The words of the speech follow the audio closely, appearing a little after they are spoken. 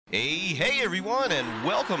Hey everyone, and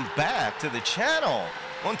welcome back to the channel.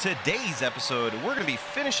 On today's episode, we're going to be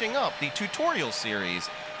finishing up the tutorial series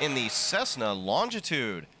in the Cessna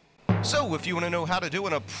Longitude. So if you want to know how to do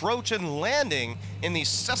an approach and landing in the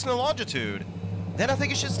Cessna Longitude, then I think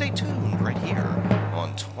you should stay tuned right here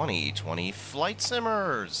on 2020 Flight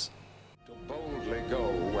Simmers. To boldly go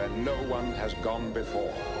where no one has gone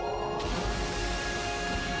before.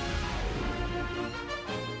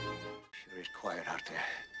 Sure is quiet out there.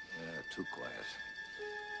 Too quiet.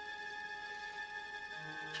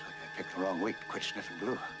 Looks like I picked the wrong week to quit sniffing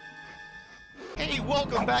glue. Hey,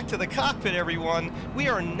 welcome back to the cockpit, everyone. We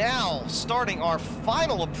are now starting our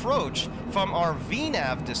final approach from our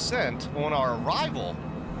VNAV descent on our arrival.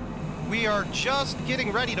 We are just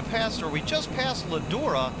getting ready to pass, or we just passed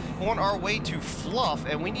Ladora on our way to Fluff,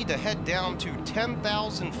 and we need to head down to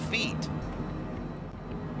 10,000 feet.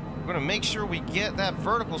 We're going to make sure we get that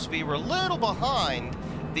vertical speed. We're a little behind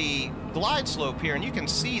the glide slope here, and you can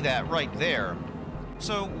see that right there.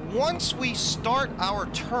 So once we start our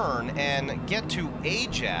turn and get to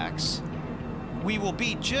Ajax, we will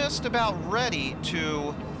be just about ready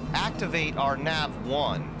to activate our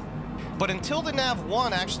Nav1. But until the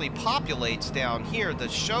Nav1 actually populates down here to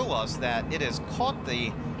show us that it has caught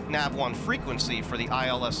the Nav1 frequency for the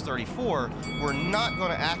ILS-34, we're not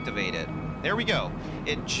going to activate it. There we go.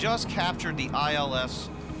 It just captured the ILS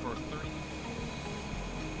for 30.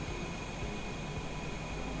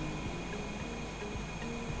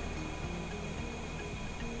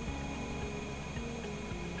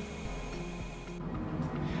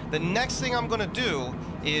 The next thing I'm going to do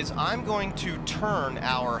is I'm going to turn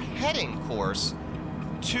our heading course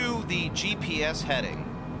to the GPS heading.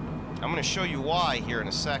 I'm going to show you why here in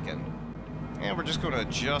a second. And we're just going to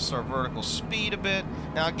adjust our vertical speed a bit.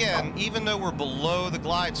 Now again, even though we're below the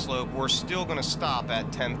glide slope, we're still going to stop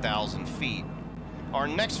at 10,000 feet. Our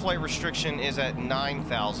next flight restriction is at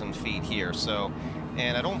 9,000 feet here,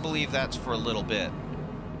 and I don't believe that's for a little bit.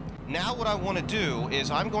 Now what I want to do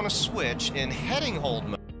is I'm going to switch in heading hold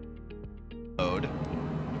mode.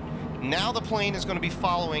 Now the plane is going to be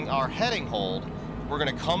following our heading hold. We're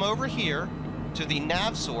going to come over here to the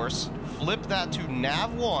nav source, flip that to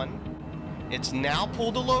Nav1. It's now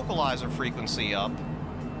pulled the localizer frequency up.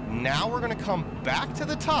 Now we're going to come back to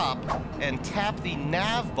the top and tap the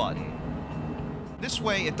nav button. This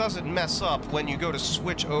way it doesn't mess up when you go to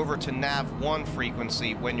switch over to Nav1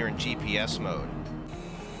 frequency when you're in GPS mode.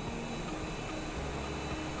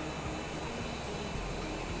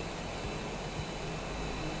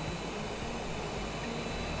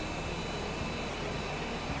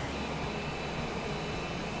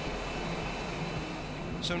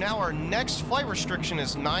 So now our next flight restriction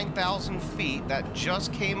is 9,000 feet. That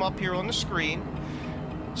just came up here on the screen.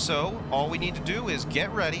 So all we need to do is get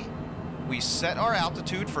ready. We set our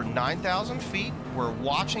altitude for 9,000 feet. We're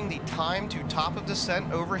watching the time to top of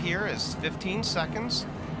descent over here is 15 seconds.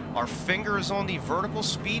 Our finger is on the vertical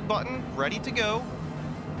speed button, ready to go.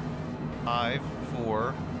 5,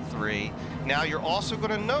 4, 3. Now you're also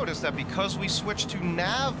going to notice that because we switched to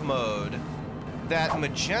nav mode, that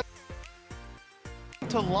magenta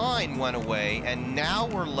line went away, and now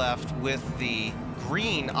we're left with the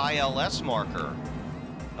green ILS marker.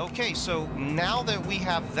 Okay, so now that we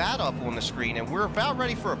have that up on the screen and we're about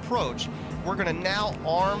ready for approach, we're going to now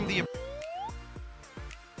arm the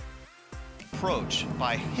approach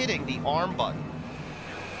by hitting the arm button.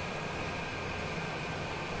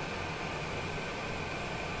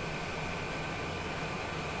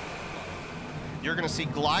 You're going to see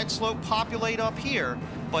glide slope populate up here,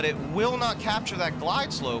 but it will not capture that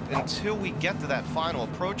glide slope until we get to that final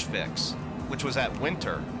approach fix, which was at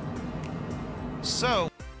winter. So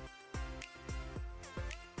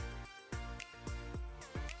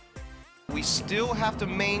we still have to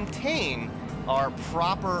maintain our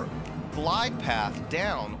proper glide path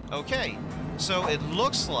down. Okay, so it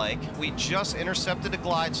looks like we just intercepted a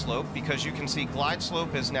glide slope because you can see glide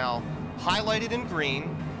slope is now highlighted in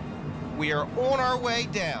green. We are on our way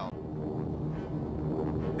down.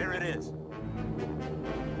 There it is.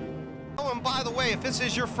 Oh, and by the way, if this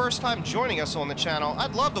is your first time joining us on the channel,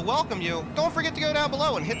 I'd love to welcome you. Don't forget to go down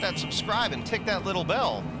below and hit that subscribe and tick that little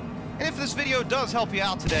bell. And if this video does help you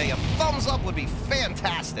out today, a thumbs up would be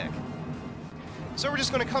fantastic. So we're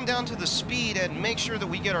just going to come down to the speed and make sure that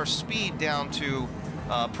we get our speed down to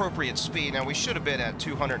appropriate speed. Now, we should have been at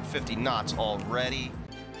 250 knots already.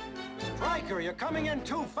 Stryker, you're coming in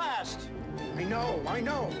too fast. I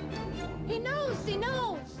know. He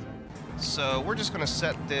knows. So we're just going to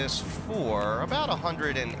set this for about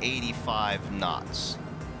 185 knots.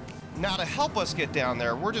 Now to help us get down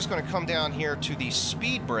there, we're just going to come down here to the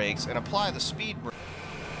speed brakes and apply the speed brake.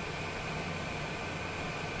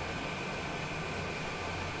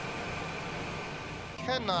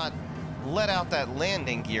 cannot let out that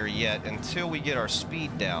landing gear yet until we get our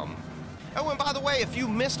speed down. Oh, and by the way, if you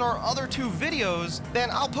missed our other 2 videos, then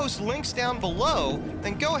I'll post links down below,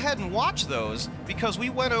 then go ahead and watch those, because we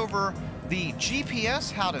went over the GPS,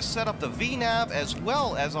 how to set up the VNav, as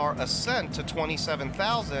well as our ascent to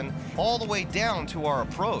 27,000, all the way down to our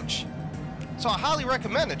approach. So I highly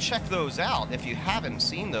recommend to check those out if you haven't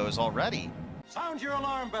seen those already. Sound your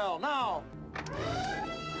alarm bell, now!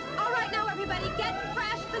 All right, now everybody, get in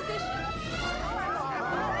crash position.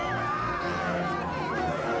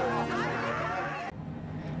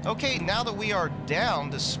 Okay, now that we are down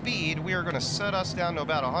to speed, we are going to set us down to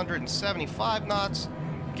about 175 knots,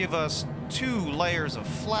 give us 2 layers of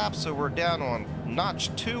flaps, so we're down on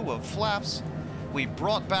notch 2 of flaps. We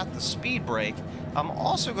brought back the speed brake. I'm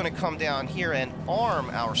also going to come down here and arm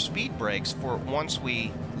our speed brakes for once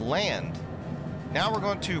we land. Now we're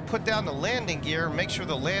going to put down the landing gear, make sure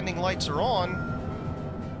the landing lights are on.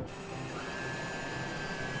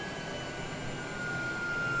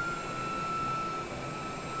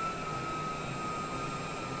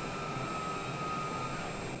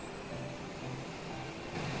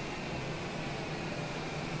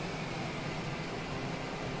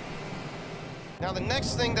 Now the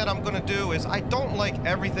next thing that I'm going to do is, I don't like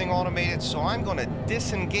everything automated, so I'm going to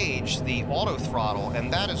disengage the auto throttle,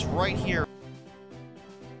 and that is right here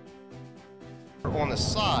on the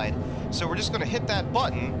side. So we're just going to hit that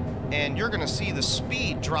button, and you're going to see the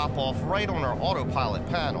speed drop off right on our autopilot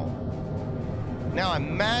panel. Now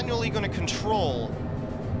I'm manually going to control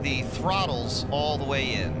the throttles all the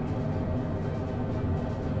way in.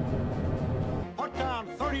 Put down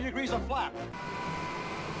 30 degrees of flap.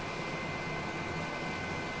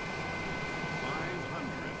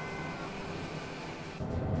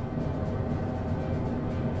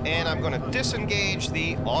 And I'm going to disengage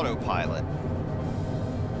the autopilot.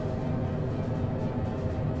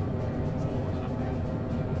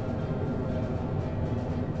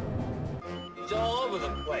 He's all over the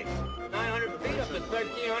place. 900 feet up to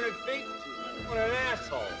 1,300 feet. What an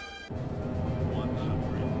asshole.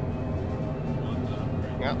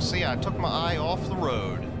 Yep, see, I took my eye off the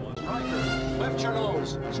road. Striker, lift your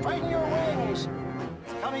nose. Straighten your wings.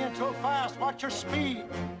 It's coming in too fast. Watch your speed.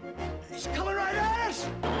 He's coming right at us!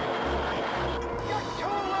 You're too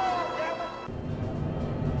low, damn it!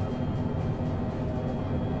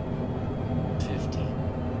 50.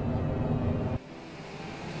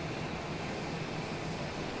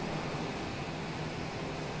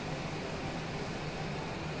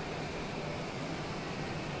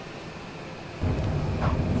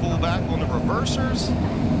 Pull back on the reversers.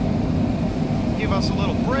 Give us a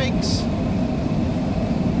little brakes.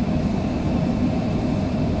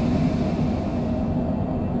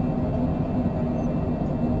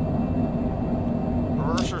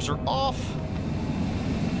 Are off.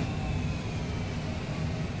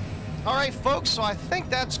 All right, folks, so I think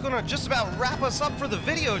that's gonna just about wrap us up for the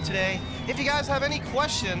video today. If you guys have any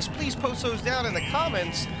questions, please post those down in the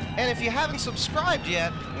comments. And if you haven't subscribed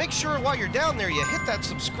yet, make sure while you're down there you hit that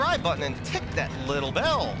subscribe button and tick that little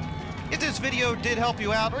bell. If this video did help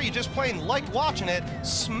you out, or you just plain liked watching it,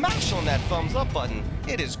 smash on that thumbs up button.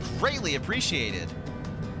 It is greatly appreciated.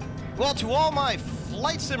 Well, to all my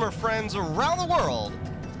flight simmer friends around the world,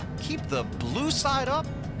 keep the blue side up,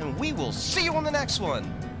 and we will see you on the next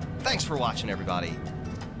one. Thanks for watching, everybody.